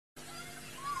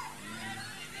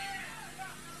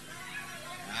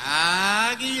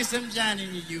some Johnny,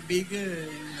 you be good.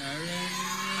 All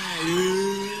right.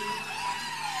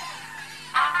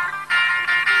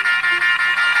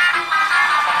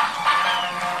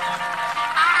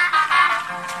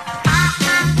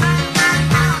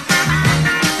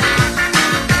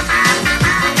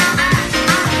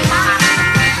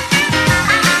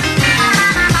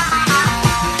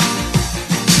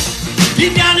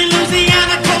 Deep down in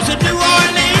Louisiana, close to New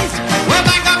Orleans, well,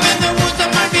 back up in the woods,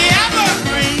 there might be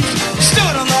evergreens.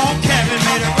 Stood a log cabin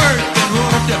made of earth and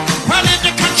wood. Well, lived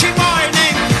a country boy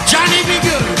named Johnny B.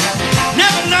 Goode.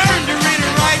 Never learned to read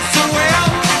and write so well.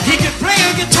 He could play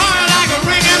a guitar like a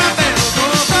ring and a bell. Go,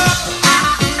 go,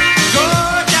 go,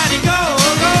 Johnny, go,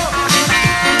 go.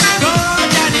 Go,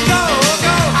 Johnny, go,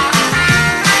 go.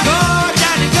 Go,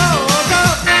 Johnny, go, go.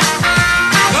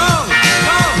 Go,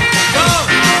 go,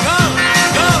 go,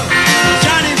 go.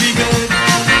 Johnny be good.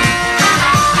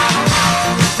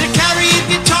 They carry his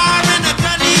guitar in a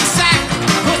gunny sack.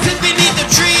 Go sit beneath the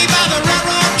tree by the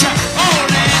railroad track. Oh,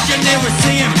 land, you never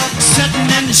see him sitting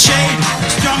in the shade,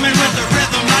 strumming with the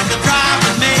rhythm like the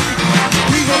driver made.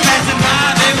 We go passing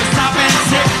by, they would stop and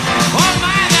say, oh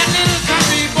my, that little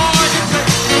country boy can play.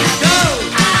 Go,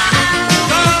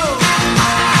 go, go,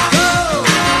 go,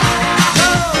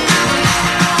 go,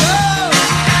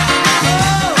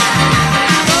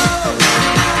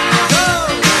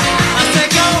 I say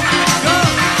go, go,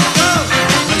 go,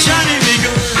 Johnny be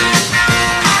good.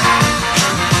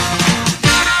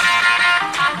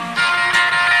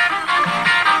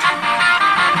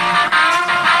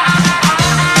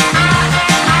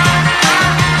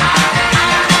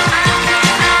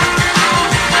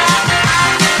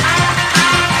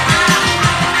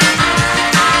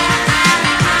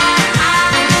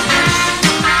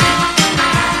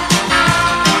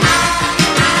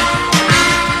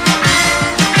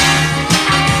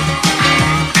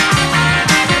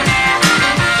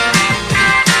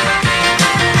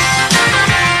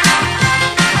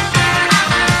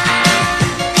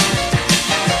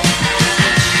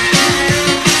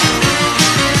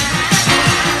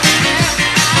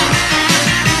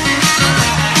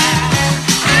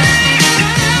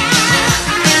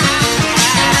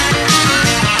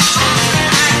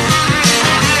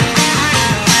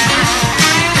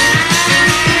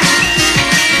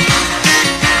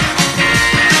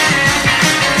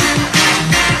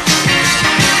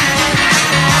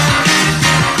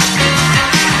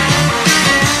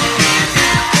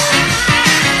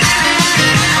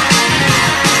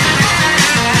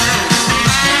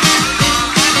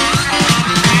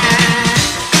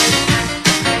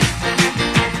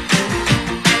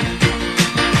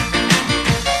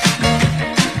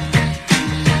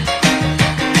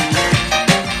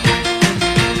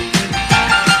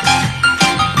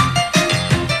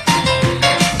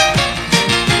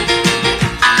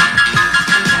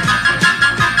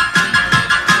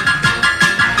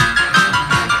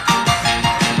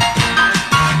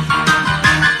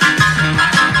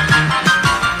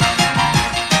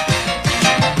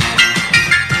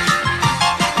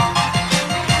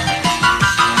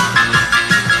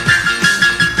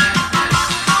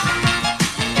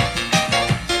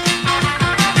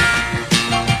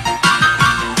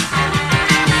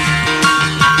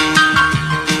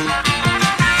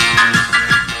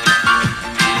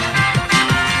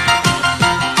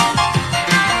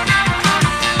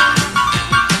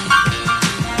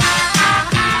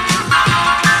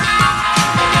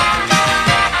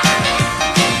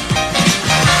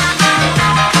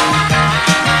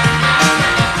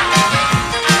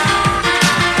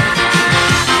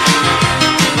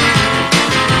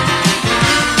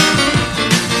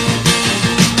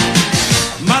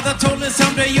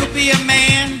 Someday you'll be a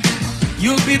man.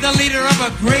 You'll be the leader of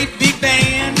a great big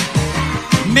band.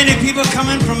 Many people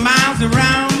coming from miles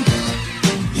around.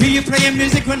 Hear you playing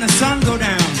music when the sun go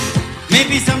down.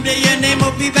 Maybe someday your name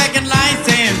will be back in line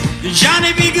saying,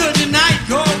 Johnny be good tonight.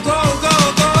 Go, go.